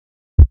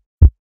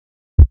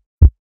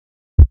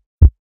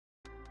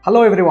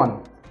Hello everyone,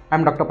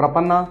 I'm Dr.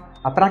 Prapanna,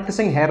 a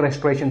practicing hair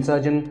restoration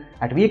surgeon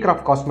at Wavy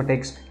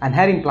Cosmetics and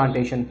Hair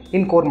Implantation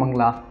in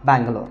Koramangala,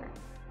 Bangalore.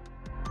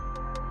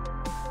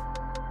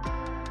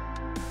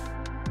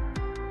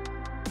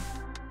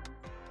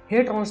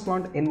 Hair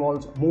transplant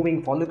involves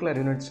moving follicular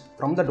units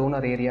from the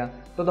donor area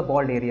to the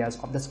bald areas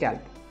of the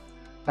scalp.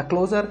 The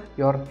closer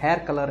your hair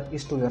color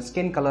is to your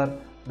skin color,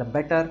 the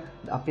better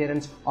the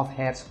appearance of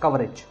hair's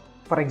coverage.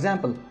 For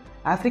example,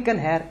 African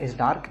hair is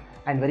dark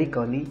and very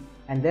curly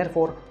and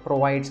therefore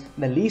provides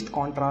the least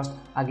contrast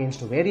against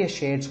various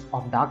shades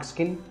of dark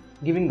skin,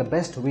 giving the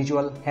best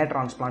visual hair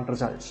transplant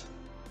results.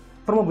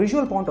 From a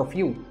visual point of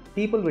view,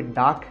 people with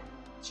dark,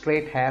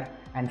 straight hair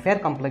and fair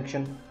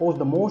complexion pose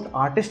the most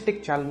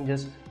artistic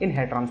challenges in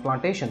hair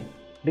transplantation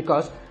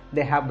because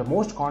they have the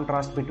most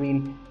contrast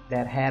between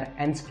their hair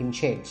and skin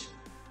shades.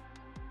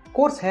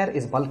 Coarse hair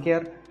is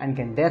bulkier and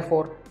can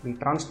therefore be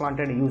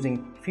transplanted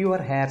using fewer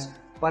hairs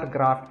per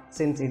graft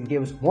since it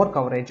gives more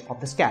coverage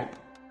of the scalp.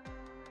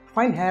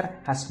 Fine hair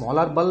has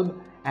smaller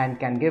bulb and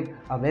can give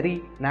a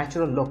very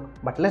natural look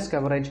but less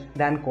coverage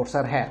than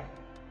coarser hair.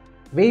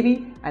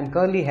 Wavy and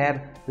curly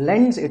hair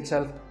lends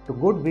itself to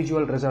good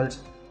visual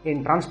results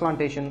in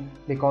transplantation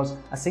because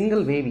a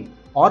single wavy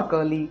or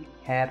curly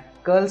hair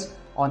curls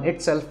on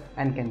itself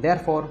and can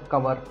therefore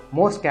cover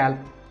more scalp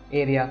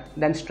area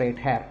than straight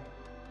hair.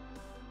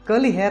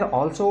 Curly hair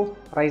also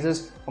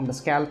rises from the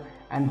scalp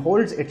and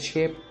holds its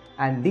shape,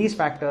 and these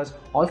factors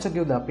also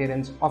give the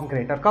appearance of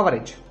greater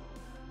coverage.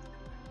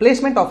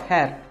 Placement of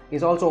hair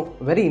is also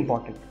very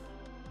important.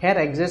 Hair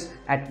exists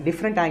at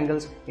different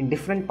angles in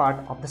different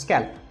parts of the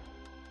scalp.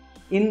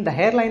 In the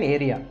hairline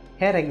area,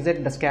 hair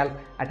exits the scalp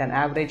at an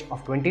average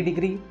of 20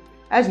 degrees.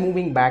 As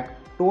moving back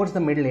towards the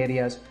middle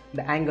areas,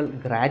 the angle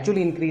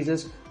gradually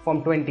increases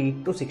from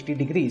 20 to 60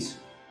 degrees.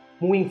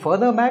 Moving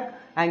further back,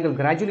 angle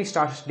gradually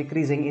starts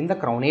decreasing in the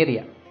crown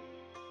area.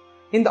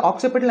 In the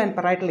occipital and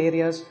parietal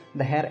areas,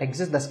 the hair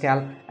exits the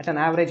scalp at an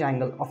average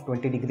angle of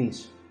 20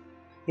 degrees.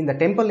 In the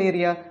temple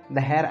area, the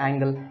hair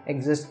angle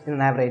exists in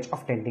an average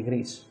of 10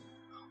 degrees.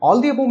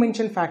 All the above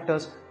mentioned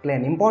factors play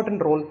an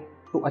important role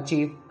to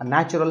achieve a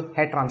natural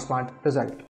hair transplant result.